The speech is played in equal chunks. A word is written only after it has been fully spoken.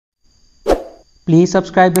Please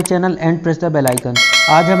subscribe the channel and press the bell icon.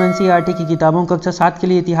 आज हम NCERT की किताबों कक्षा 7 के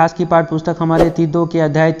लिए इतिहास की पाठ पुस्तक हमारे 𝐒2 के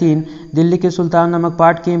अध्याय 3 दिल्ली के सुल्तान नामक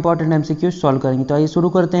पाठ के इंपॉर्टेंट एमसीक्यू सॉल्व करेंगे। तो आइए शुरू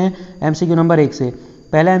करते हैं एमसीक्यू नंबर 1 से।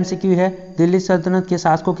 पहला एमसीक्यू है दिल्ली सल्तनत के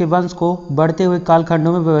शासकों के वंश को बढ़ते हुए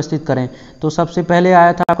कालखंडों में व्यवस्थित करें। तो सबसे पहले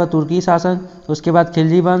आया था आपका तुर्की शासन, उसके बाद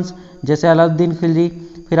खिलजी वंश जैसे अलाउद्दीन खिलजी,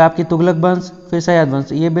 फिर आपकी तुगलक वंश, फिर सैयद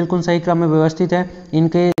वंश। ये बिल्कुल सही क्रम में व्यवस्थित है।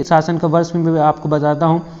 इनके शासन का वर्ष में आपको बताता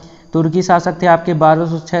हूँ। तुर्की शासक थे आपके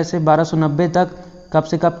 1206 से 1290 तक। कब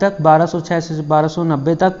से कब तक? 1206 से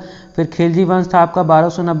 1290 तक। फिर खिलजी वंश था आपका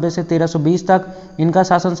 1290 से 1320 तक। इनका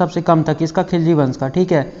शासन सबसे कम था, किसका? खिलजी वंश का,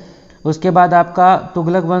 ठीक है। उसके बाद आपका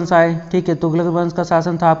तुगलक वंश आए, ठीक है। तुगलक वंश का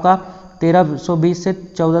शासन था आपका 1320 से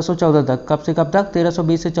 1414 तक। कब से कब तक?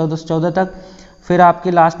 1320 से 1414 तक। फिर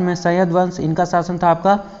आपके लास्ट में सैयद वंश, इनका शासन था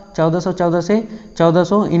आपका 1414 से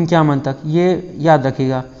 1451 तक। ये याद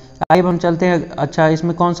रखिएगा। आइए हम चलते हैं। अच्छा,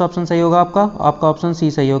 इसमें कौन सा ऑप्शन सही होगा आपका? आपका ऑप्शन सी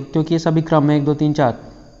सही होगा, क्योंकि ये सभी क्रम में 1 2 3 4।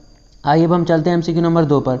 आइए हम चलते हैं एमसीक्यू नंबर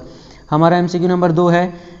 2 पर। हमारा एमसीक्यू नंबर 2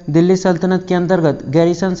 है दिल्ली सल्तनत के अंतर्गत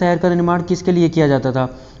गैरिसन शहर का निर्माण किसके लिए किया जाता था?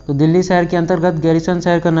 तो दिल्ली शहर के अंतर्गत गैरिसन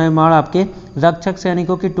शहर का निर्माण आपके रक्षक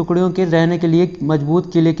सैनिकों की टुकड़ियों के रहने के लिए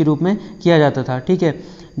मजबूत किले के रूप में किया जाता था, ठीक है।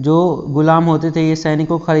 जो गुलाम होते थे, ये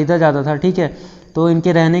सैनिकों को खरीदा जाता था, ठीक है। तो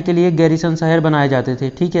इनके रहने के लिए गैरिसन शहर बनाए जाते थे,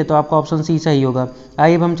 ठीक है। तो आपका ऑप्शन सी सही होगा।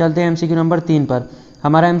 आइए हम चलते हैं एमसीक्यू नंबर 3 पर।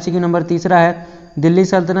 हमारा एमसीक्यू नंबर तीसरा है दिल्ली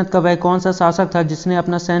सल्तनत का वह कौन सा शासक था जिसने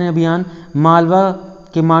अपना सैन्य अभियान मालवा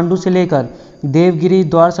के मांडू से लेकर देवगिरी,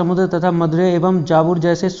 द्वार समुद्र तथा मदुरै एवं जाबुर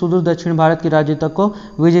जैसे सुदूर दक्षिण भारत के राज्यों तक को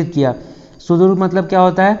विजिट किया? सुदूर मतलब क्या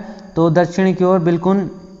होता है? तो दक्षिण की ओर बिल्कुल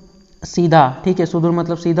सीधा, ठीक है। सुदूर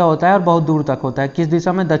मतलब सीधा होता है और बहुत दूर तक होता है। किस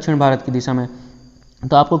दिशा में? दक्षिण भारत की दिशा में।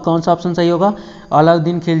 तो आपको कौन सा ऑप्शन सही होगा?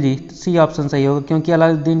 अलाउद्दीन खिलजी, सी ऑप्शन सही होगा, क्योंकि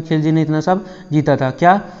अलाउद्दीन खिलजी ने इतना सब जीता था।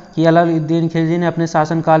 क्या कि अलाउद्दीन खिलजी ने अपने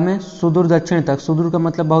शासनकाल में सुदूर दक्षिण तक, सुदूर का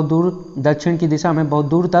मतलब बहुत दूर, दक्षिण की दिशा में बहुत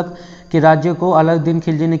दूर तक के राज्यों को अलाउद्दीन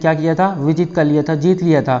खिलजी ने क्या किया था? विजित कर लिया था, जीत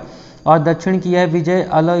लिया था। और दक्षिण की यह विजय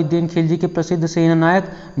अलाउद्दीन खिलजी के प्रसिद्ध सेनानायक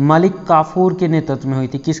मलिक काफूर के नेतृत्व में हुई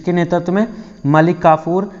थी। किसके नेतृत्व में? मलिक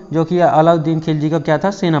काफूर, जो कि अलाउद्दीन खिलजी का क्या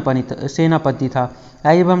था? सेनापति था।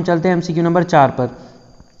 आइए हम चलते हैं एमसीक्यू नंबर 4 पर।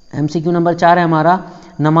 एमसीक्यू नंबर 4 है हमारा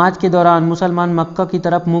नमाज के दौरान मुसलमान मक्का की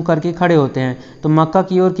तरफ मुंह करके खड़े होते हैं, तो मक्का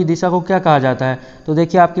की ओर की दिशा को क्या कहा जाता है? तो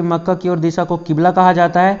देखिए, आपकी मक्का की ओर दिशा को किबला कहा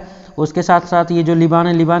जाता है। उसके साथ साथ ये जो लिबान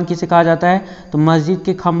है, लिबान किसे कहा जाता है? तो मस्जिद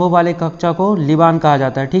के खंभों वाले कक्षा को लिबान कहा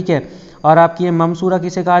जाता है, ठीक है। और आपकी ये ममसूरा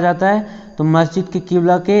किसे कहा जाता है? तो मस्जिद के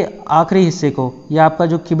किबला के आखिरी हिस्से को, या आपका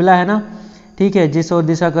जो किबला है ना, ठीक है, जिस ओर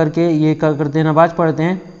दिशा करके ये करते हैं, नमाज पढ़ते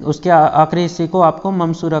हैं, उसके आखिरी हिस्से को आपको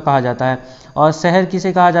ममसूरा कहा जाता है। और शहर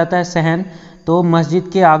किसे कहा जाता है? सहन। तो मस्जिद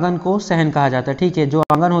के आंगन को सहन कहा जाता है, ठीक है। जो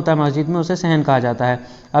आंगन होता है मस्जिद में, उसे सहन कहा जाता है।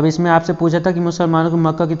 अब इसमें आपसे पूछा था कि मुसलमानों को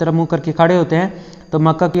मक्का की तरफ मुंह करके खड़े होते हैं, तो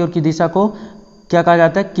मक्का की ओर की दिशा को क्या कहा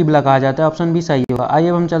जाता है? किबला कहा जाता है। ऑप्शन भी सही होगा। आइए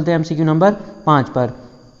हम चलते हैं एमसीक्यू नंबर 5 पर।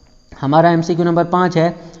 हमारा एमसीक्यू नंबर 5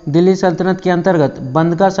 है दिल्ली सल्तनत के अंतर्गत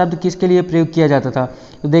बंदगा शब्द किसके लिए प्रयोग किया जाता था?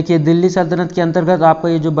 तो देखिए, दिल्ली सल्तनत के अंतर्गत आपका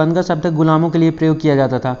ये जो बंदगा शब्द है, गुलामों के लिए प्रयोग किया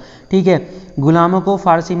जाता था, ठीक है। गुलामों को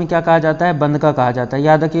फारसी में क्या कहा जाता है? बंदगा कहा जाता है।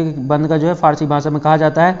 याद रखिए, बंदगा जो है फारसी भाषा में कहा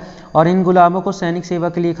जाता है। और इन गुलामों को सैनिक सेवा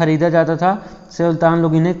के लिए खरीदा जाता था। सुल्तान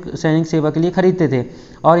लोग इन्हें सैनिक सेवा के लिए खरीदते थे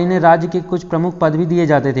और इन्हें राज्य के कुछ प्रमुख पद भी दिए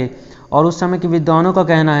जाते थे। और उस समय के विद्वानों का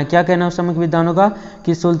कहना है, क्या कहना है उस समय के विद्वानों का?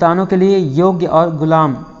 कि सुल्तानों के लिए योग्य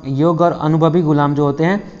और अनुभवी गुलाम जो होते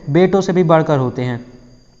हैं, बेटों से भी बढ़कर होते हैं।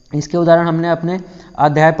 इसके उदाहरण हमने अपने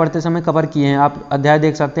अध्याय पढ़ते समय कवर किए हैं। आप अध्याय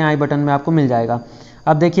देख सकते हैं, आई बटन में आपको मिल जाएगा।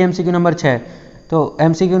 अब देखिए एमसीक्यू नंबर 6। तो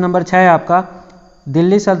एमसीक्यू नंबर 6 है आपका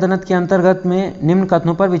दिल्ली सल्तनत के अंतर्गत में निम्न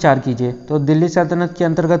कथनों पर विचार कीजिए। तो दिल्ली सल्तनत के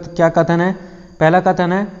अंतर्गत क्या कथन है? पहला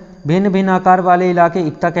कथन है भिन्न भिन्न आकार वाले इलाके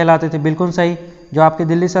इक्ता कहलाते थे। बिल्कुल सही। जो आपके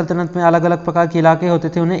दिल्ली सल्तनत में अलग अलग प्रकार के इलाके होते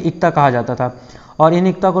थे, उन्हें इक्ता कहा जाता था। और इन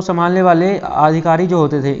इक्ता को संभालने वाले अधिकारी जो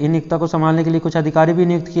होते थे, इन इक्ता को संभालने के लिए कुछ अधिकारी भी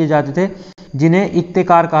नियुक्त किए जाते थे, जिन्हें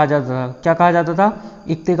इख्तिकार कहा जाता था। क्या कहा जाता था?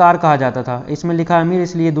 इख्तिकार कहा जाता था। इसमें लिखा अमीर,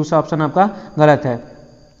 इसलिए दूसरा ऑप्शन आपका गलत है।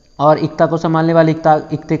 और इक्ता को संभालने वाले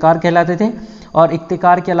इख्तिकार कहलाते थे। और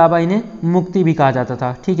इख्तिकार के अलावा इन्हें मुक्ति भी कहा जाता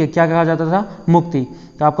था, ठीक है। क्या कहा जाता था? मुक्ति।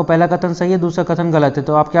 तो आपको पहला कथन सही है, दूसरा कथन गलत है।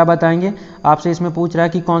 तो आप क्या बताएंगे? आपसे इसमें पूछ रहा है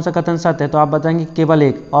कि कौन सा कथन सत्य है, तो आप बताएंगे केवल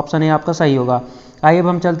एक। ऑप्शन ए आपका सही होगा। आइए अब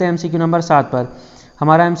हम चलते हैं एमसीक्यू नंबर 7 पर।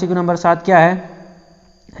 हमारा एमसीक्यू नंबर 7 क्या है?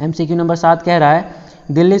 एमसीक्यू नंबर 7 कह रहा है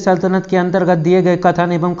दिल्ली सल्तनत के अंतर्गत दिए गए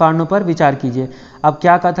कथन एवं कारणों पर विचार कीजिए। अब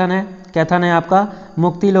क्या कथन है? कथन है आपका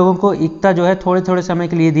मुक्ति लोगों को इक्ता जो है थोड़े थोड़े समय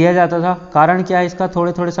के लिए दिया जाता था। कारण क्या है इसका?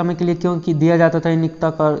 थोड़े थोड़े समय के लिए क्यों दिया जाता था इन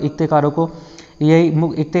इक्तिकारों को?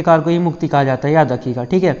 यही इख्तिकार को ही मुक्ति कहा जाता है, याद रखिएगा,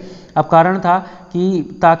 ठीक है। अब कारण था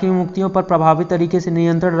कि ताकि मुक्तियों पर प्रभावी तरीके से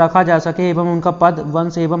नियंत्रण रखा जा सके एवं उनका पद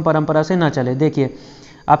वंश एवं परंपरा से न चले। देखिए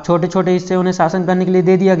अब छोटे छोटे हिस्से उन्हें शासन करने के लिए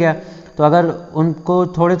दे दिया गया, तो अगर उनको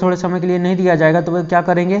थोड़े थोड़े समय के लिए नहीं दिया जाएगा तो वे क्या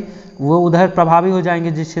करेंगे, वो उधर प्रभावी हो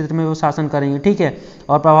जाएंगे जिस क्षेत्र में वो शासन करेंगे, ठीक है।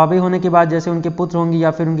 और प्रभावी होने के बाद जैसे उनके पुत्र होंगे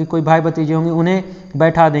या फिर उनके कोई भाई भतीजे होंगे उन्हें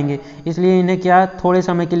बैठा देंगे। इसलिए इन्हें क्या थोड़े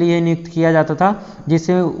समय के लिए नियुक्त किया जाता था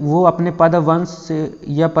जिससे वो अपने पद वंश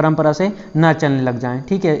या परंपरा से न चलने लग जाएं,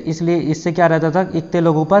 ठीक है। इसलिए इससे क्या रहता था, इतने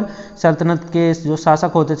लोगों पर सल्तनत के जो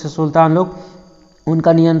शासक होते थे सुल्तान लोग,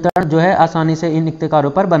 उनका नियंत्रण जो है आसानी से इन इख्तिकारों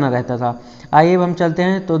पर बना रहता था। आइए अब हम चलते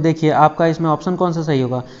हैं, तो देखिए आपका इसमें ऑप्शन कौन सा सही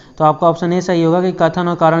होगा, तो आपका ऑप्शन ए सही होगा कि कथन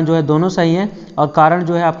और कारण जो है दोनों सही हैं, और कारण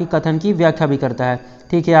जो है आपकी कथन की व्याख्या भी करता है,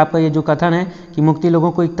 ठीक है। आपका ये जो कथन है कि मुक्ति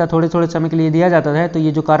लोगों को इतना थोड़े थोड़े समय के लिए दिया जाता है, तो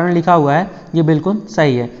ये जो कारण लिखा हुआ है ये बिल्कुल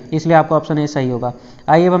सही है, इसलिए आपका ऑप्शन ए सही होगा।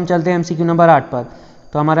 आइए अब हम चलते हैं MCQ नंबर 8 पर।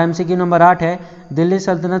 तो हमारा MCQ नंबर 8 है, दिल्ली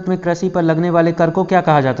सल्तनत में कृषि पर लगने वाले कर को क्या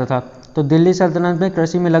कहा जाता था। तो दिल्ली सल्तनत में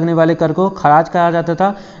कृषि में लगने वाले कर को खराज कहा जाता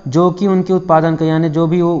था, जो कि उनके उत्पादन का यानी जो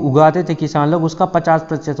भी वो उगाते थे किसान लोग उसका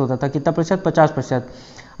 50% होता था। कितना प्रतिशत, 50%।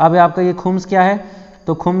 अब आपका ये खुम्स क्या है,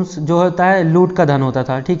 तो खुम्स जो होता है लूट का धन होता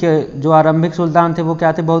था, ठीक है। जो आरंभिक सुल्तान थे वो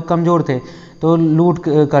क्या थे, बहुत कमज़ोर थे, तो लूट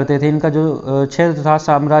करते थे। इनका जो क्षेत्र था,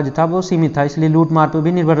 साम्राज्य था, वो सीमित था, इसलिए लूट मार पर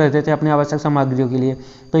भी निर्भर रहते थे अपने आवश्यक सामग्रियों के लिए,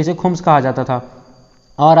 तो इसे खुम्स कहा जाता था।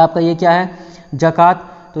 और आपका ये क्या है, जक़ात।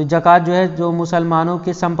 तो जक़ात जो है जो मुसलमानों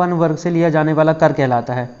के संपन्न वर्ग से लिया जाने वाला कर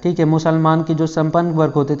कहलाता है, ठीक है। मुसलमान के जो संपन्न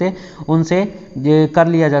वर्ग होते थे उनसे ये कर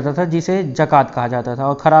लिया जाता था जिसे जक़ात कहा जाता था।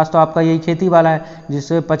 और खराज तो आपका यही खेती वाला है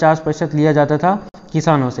जिससे 50% लिया जाता था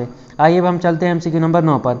किसानों से। आइए अब हम चलते हैं MCQ नंबर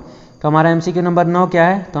 9 पर। तो हमारा MCQ नंबर 9 क्या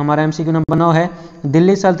है, तो हमारा MCQ नंबर 9 है,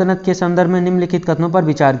 दिल्ली सल्तनत के संदर्भ में निम्नलिखित कथनों पर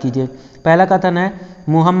विचार कीजिए। पहला कथन है,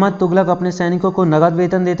 मोहम्मद तुगलक अपने सैनिकों को नगद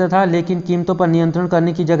वेतन देता था, लेकिन कीमतों पर नियंत्रण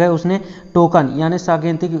करने की जगह उसने टोकन यानी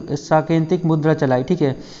सांकेतिक मुद्रा चलाई, ठीक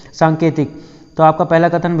है, सांकेतिक। तो आपका पहला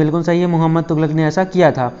कथन बिल्कुल सही है, मोहम्मद तुगलक ने ऐसा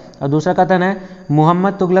किया था। और दूसरा कथन है,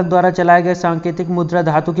 मोहम्मद तुगलक द्वारा चलाए गए सांकेतिक मुद्रा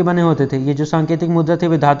धातु के बने होते थे। ये जो सांकेतिक मुद्रा थे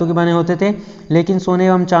वे धातु के बने होते थे, लेकिन सोने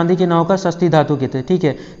एवं चांदी के न होकर सस्ती धातु के थे, ठीक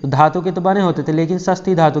है। तो धातु के तो बने होते थे लेकिन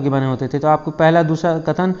सस्ती धातु के बने होते थे। तो आपको पहला दूसरा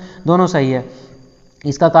कथन दोनों सही है।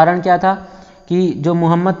 इसका कारण क्या था कि जो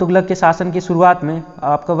मोहम्मद तुगलक के शासन की शुरुआत में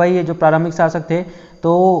आपका वही है जो प्रारंभिक शासक थे,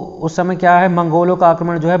 तो उस समय क्या है, मंगोलों का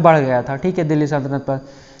आक्रमण जो है बढ़ गया था, ठीक है, दिल्ली सल्तनत पर,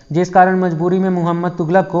 जिस कारण मजबूरी में मोहम्मद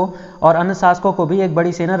तुगलक को और अन्य शासकों को भी एक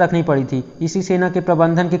बड़ी सेना रखनी पड़ी थी। इसी सेना के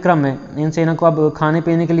प्रबंधन के क्रम में इन सेना को अब खाने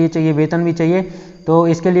पीने के लिए चाहिए, वेतन भी चाहिए, तो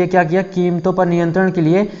इसके लिए क्या किया, कीमतों पर नियंत्रण के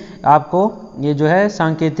लिए आपको ये जो है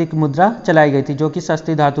सांकेतिक मुद्रा चलाई गई थी जो कि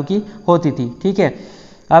सस्ती धातु की होती थी, ठीक है।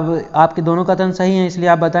 अब आपके दोनों कथन सही हैं, इसलिए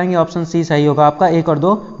आप बताएंगे ऑप्शन सी सही होगा आपका, 1 और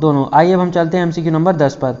 2 दोनों। आइए अब हम चलते हैं MCQ नंबर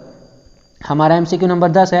 10 पर। हमारा MCQ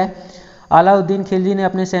नंबर 10 है, अलाउद्दीन खिलजी ने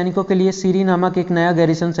अपने सैनिकों के लिए सीरी नामक एक नया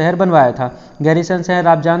गैरिसन शहर बनवाया था। गैरिसन शहर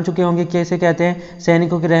आप जान चुके होंगे कैसे कहते हैं,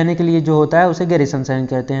 सैनिकों के रहने के लिए जो होता है उसे गैरिसन शहर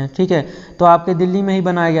कहते हैं, ठीक है। तो आपके दिल्ली में ही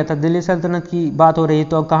बनाया गया था, दिल्ली सल्तनत की बात हो रही,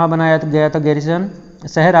 तो अब कहाँ बनाया गया था गैरिसन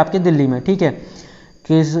शहर, आपके दिल्ली में, ठीक है।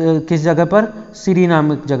 किस जगह पर, सीरी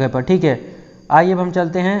नामक जगह पर, ठीक है। आइए अब हम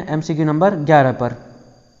चलते हैं MCQ नंबर 11 पर।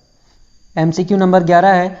 MCQ नंबर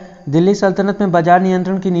 11 है, दिल्ली सल्तनत में बाजार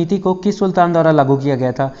नियंत्रण की नीति को किस सुल्तान द्वारा लागू किया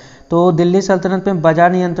गया था। तो दिल्ली सल्तनत में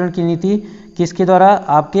बाजार नियंत्रण की नीति किसके द्वारा,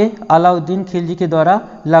 आपके अलाउद्दीन खिलजी के द्वारा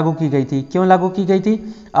लागू की गई थी। क्यों लागू की गई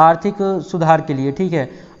थी, आर्थिक सुधार के लिए, ठीक है।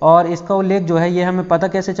 और इसका उल्लेख जो है ये हमें पता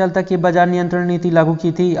कैसे चलता कि बाजार नियंत्रण नीति लागू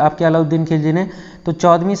की थी आपके अलाउद्दीन खिलजी ने, तो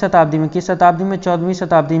 14वीं शताब्दी में। किस शताब्दी में, 14वीं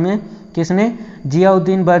शताब्दी में। किसने,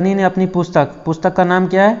 ज़ियाउद्दीन बर्नी ने अपनी पुस्तक का नाम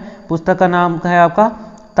क्या है, पुस्तक का नाम है आपका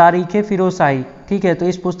तारीख़ फिरोज़शाही, ठीक है। तो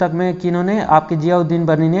इस पुस्तक में किन्होंने, आपके ज़ियाउद्दीन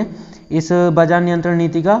बर्नी ने इस बाजार नियंत्रण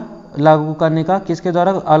नीति का लागू करने का, किसके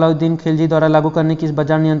द्वारा, अलाउद्दीन खिलजी द्वारा लागू करने की इस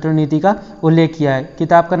बाजार नियंत्रण नीति का उल्लेख किया है।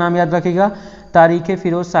 किताब का नाम याद रखिएगा, तारीख़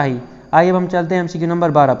फिरोज़शाही। आइए अब हम चलते हैं MCQ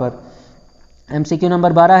नंबर 12 पर। MCQ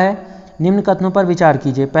नंबर 12 है, निम्न कथनों पर विचार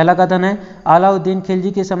कीजिए। पहला कथन है, अलाउद्दीन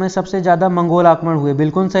खिलजी के समय सबसे ज़्यादा मंगोल आक्रमण हुए,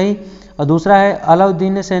 बिल्कुल सही। और दूसरा है,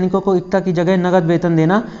 अलाउद्दीन ने सैनिकों को एकता की जगह नगद वेतन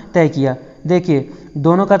देना तय किया। देखिए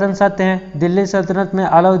दोनों कथन सत्य हैं। दिल्ली सल्तनत में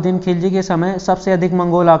अलाउद्दीन खिलजी के समय सबसे अधिक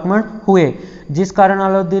मंगोल आक्रमण हुए, जिस कारण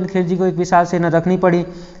अलाउद्दीन खिलजी को एक विशाल सेना रखनी पड़ी।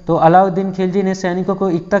 तो अलाउद्दीन खिलजी ने सैनिकों को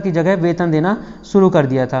एकता की जगह वेतन देना शुरू कर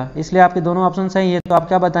दिया था, इसलिए आपके दोनों ऑप्शन सही है। तो आप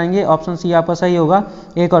क्या बताएंगे, ऑप्शन सी आपका सही होगा,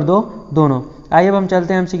 1 और 2 दोनों। आइए अब हम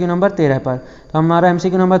चलते हैं MCQ नंबर 13 पर। तो हमारा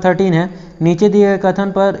MCQ नंबर 13 है, नीचे दिए गए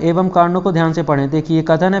कथन पर एवं कारणों को ध्यान से पढ़ें। देखिए ये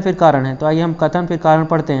कथन है फिर कारण है, तो आइए हम कथन फिर कारण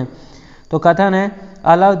पढ़ते हैं। तो कथन है,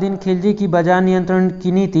 अलाउद्दीन खिलजी की बाजार नियंत्रण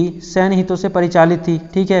की नीति सैन्य हितों से परिचालित थी,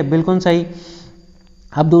 ठीक है, बिल्कुल सही।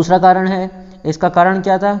 अब दूसरा कारण है, इसका कारण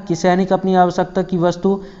क्या था कि सैनिक अपनी आवश्यकता की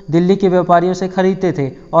वस्तु दिल्ली के व्यापारियों से खरीदते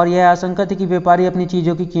थे और यह आशंका थी कि व्यापारी अपनी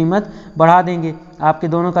चीज़ों की कीमत बढ़ा देंगे। आपके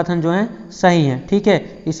दोनों कथन जो हैं सही हैं, ठीक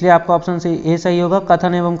है, इसलिए आपका ऑप्शन से ए सही होगा।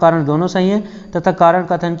 कथन एवं कारण दोनों सही हैं तथा कारण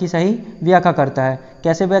कथन की सही व्याख्या करता है।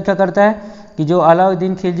 कैसे व्याख्या करता है कि जो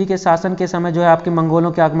अलाउद्दीन खिलजी के शासन के समय जो है आपके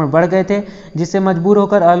मंगोलों के आक्रमण बढ़ गए थे, जिससे मजबूर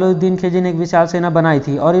होकर अलाउद्दीन खिलजी ने एक विशाल सेना बनाई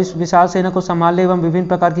थी और इस विशाल सेना को संभालने एवं विभिन्न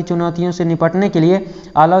प्रकार की चुनौतियों से निपटने के लिए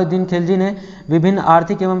अलाउद्दीन खिलजी ने विभिन्न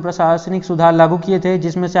आर्थिक एवं प्रशासनिक सुधार लागू किए थे,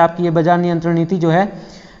 जिसमें से आपकी ये बाजार नियंत्रण नीति जो है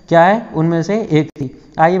क्या है, उनमें से एक थी।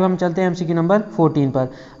 आइए अब हम चलते हैं एमसीक्यू नंबर 14 पर।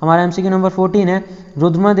 हमारा एमसीक्यू नंबर 14 है,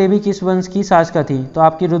 रुद्रमा देवी किस वंश की शासका थी? तो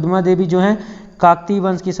आपकी रुद्रमा देवी जो है काकतीय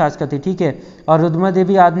वंश की शासका थी, ठीक है। और रुद्रमा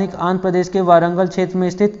देवी आधुनिक आंध्र प्रदेश के वारंगल क्षेत्र में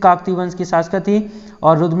स्थित काकतीय वंश की शासका थी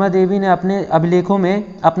और रुद्रमा देवी ने अपने अभिलेखों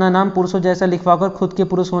में अपना नाम पुरुषों जैसा लिखवाकर खुद के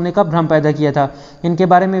पुरुष होने का भ्रम पैदा किया था। इनके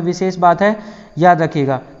बारे में विशेष बात है, याद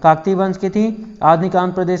रखिएगा। काकतीय वंश की थी, आधुनिक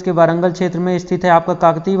आंध्र प्रदेश के वारंगल क्षेत्र में स्थित है आपका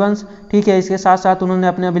काकतीय वंश, ठीक है। इसके साथ साथ उन्होंने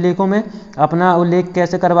अपने अभिलेखों में अपना उल्लेख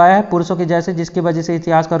कैसे करवाया है, पुरुषों के जैसे, जिसकी वजह से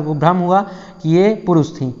इतिहासकार को भ्रम हुआ कि ये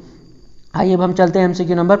पुरुष थी। आइए अब हम चलते हैं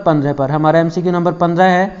एमसीक्यू नंबर 15 पर। हमारा एमसीक्यू नंबर 15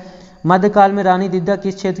 है, मध्यकाल में रानी दिद्दा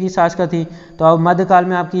किस क्षेत्र की शासका थी? तो अब मध्यकाल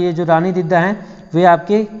में आपकी ये जो रानी दिद्दा हैं वे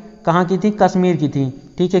आपके कहाँ की थी? कश्मीर की थी,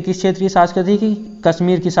 ठीक है। किस क्षेत्र की शासका थी? कि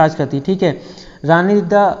कश्मीर की शासका थी, ठीक है। रानी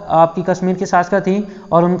दिद्दा आपकी कश्मीर की शासका थी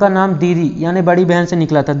और उनका नाम दीदी यानी बड़ी बहन से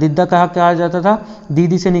निकला था। दिद्दा कहा जाता था,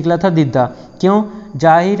 दीदी से निकला था दिद्दा। क्यों?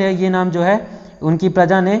 जाहिर है ये नाम जो है उनकी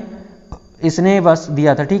प्रजा ने स्नेह बस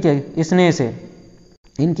दिया था, ठीक है, स्नेह से।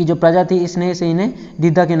 इनकी जो प्रजा थी स्नेह से इन्हें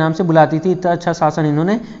दिद्दा के नाम से बुलाती थी, इतना अच्छा शासन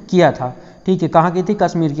इन्होंने किया था, ठीक है। कहाँ की थी?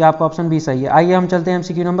 कश्मीर की। आपका ऑप्शन भी सही है। आइए हम चलते हैं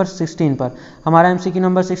एमसीक्यू नंबर 16 पर। हमारा एमसीक्यू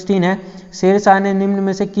नंबर 16 है, शेर शाह ने निम्न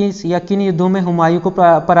में से किस या किन युद्धों में हुमायूं को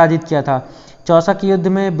पराजित किया था? चौसा के युद्ध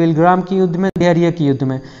में, बिलग्राम के युद्ध में, देहरिया के युद्ध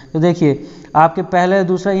में। तो देखिए आपके पहले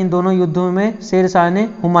दूसरा इन दोनों युद्धों में शेर शाह ने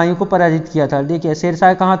हुमायूं को पराजित किया था। देखिए शेर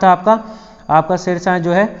शाह कहाँ था आपका शेर शाह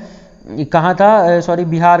जो है कहाँ था? सॉरी,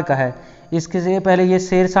 बिहार का है। इसके से पहले ये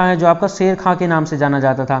शेर शाह है जो आपका शेर खां के नाम से जाना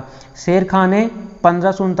जाता था। शेर खां ने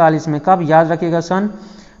 1539 में, कब याद रखिएगा, सन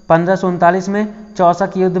 1539 में चौसा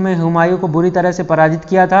के युद्ध में हुमायूं को बुरी तरह से पराजित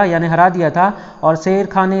किया था, यानी हरा दिया था। और शेर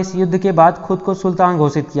खां ने इस युद्ध के बाद खुद को सुल्तान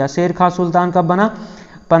घोषित किया। शेर खां सुल्तान कब बना?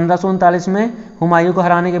 1539 में हुमायूं को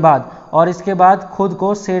हराने के बाद, और इसके बाद खुद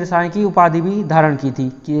को शेर शाह की उपाधि भी धारण की थी,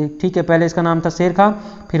 ठीक है। पहले इसका नाम था शेर खां,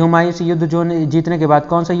 फिर हुमायूं से युद्ध जो जीतने के बाद,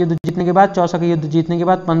 कौन सा युद्ध जीतने के बाद? चौसा का युद्ध जीतने के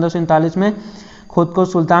बाद 1539 में खुद को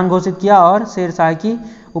सुल्तान घोषित किया और शेर शाह की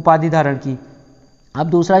उपाधि धारण की। अब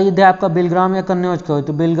दूसरा युद्ध है आपका बिलग्राम या कन्नौज का।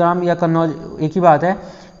 तो बिलग्राम या कन्नौज एक ही बात है।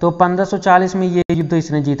 तो 1540 में ये युद्ध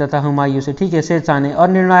इसने जीता था हुमायूं से, ठीक है, शेर शाह ने, और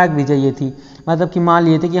निर्णायक विजय ये थी, मतलब कि मान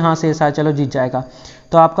लिए थे कि हाँ शेर शाह चलो जीत जाएगा।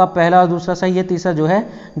 तो आपका पहला और दूसरा सही है, तीसरा जो है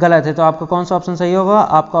गलत है। तो आपका कौन सा ऑप्शन सही होगा?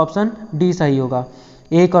 आपका ऑप्शन डी सही होगा,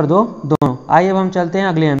 1 और 2 दोनों। आइए अब हम चलते हैं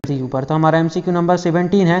अगले एमसीक्यू पर। तो हमारा एमसीक्यू नंबर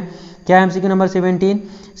 17 है। क्या है एमसीक्यू नंबर 17?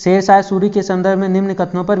 शेर शाह सूरी के संदर्भ में निम्न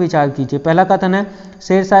कथनों पर विचार कीजिए। पहला कथन है,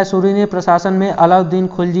 शेर शाह सूरी ने प्रशासन में अलाउद्दीन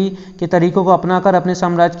खिलजी के तरीकों को अपनाकर अपने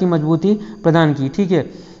साम्राज्य की मजबूती प्रदान की, ठीक है।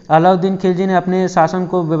 अलाउद्दीन खिलजी ने अपने शासन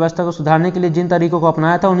को व्यवस्था को सुधारने के लिए जिन तरीकों को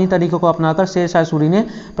अपनाया था, उन्हीं तरीकों को अपनाकर शेर शाह सूरी ने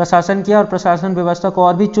प्रशासन किया और प्रशासन व्यवस्था को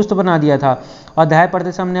और भी चुस्त बना दिया था। और अध्याय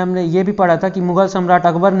पढ़ते समय हमने ये भी पढ़ा था कि मुगल सम्राट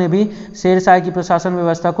अकबर ने भी शेर शाह की प्रशासन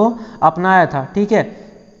व्यवस्था को अपनाया था, ठीक है।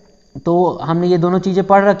 तो हमने ये दोनों चीज़ें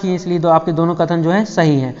पढ़ रखी हैं, इसलिए आपके दोनों कथन जो हैं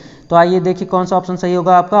सही हैं। तो आइए देखिए कौन सा ऑप्शन सही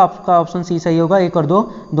होगा आपका ऑप्शन सी सही होगा, 1 और 2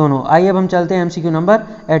 दोनों। आइए अब हम चलते हैं एमसीक्यू नंबर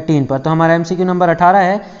 18 पर। तो हमारा एमसीक्यू नंबर 18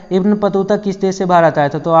 है, इब्न बतूता किस देश से भारत आया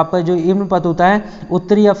था? तो आपका जो इब्न बतूता है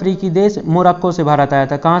उत्तरी अफ्रीकी देश मोरक्को से भारत आया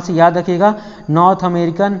था। कहाँ से? याद रखिएगा, नॉर्थ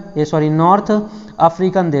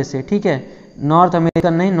अफ्रीकन देश से, ठीक है। नॉर्थ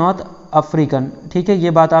अमेरिकन नहीं, नॉर्थ अफ्रीकन, ठीक है,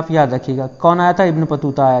 ये बात आप याद रखिएगा। कौन आया था? इब्न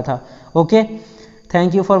बतूता आया था। Okay,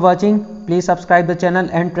 thank you for watching. Please subscribe the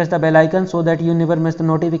channel and press the bell icon so that you never miss the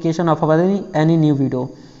notification of any new video.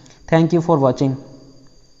 Thank you for watching.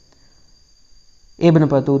 Ibn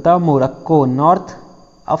Battuta, Morocco, north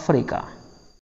Africa.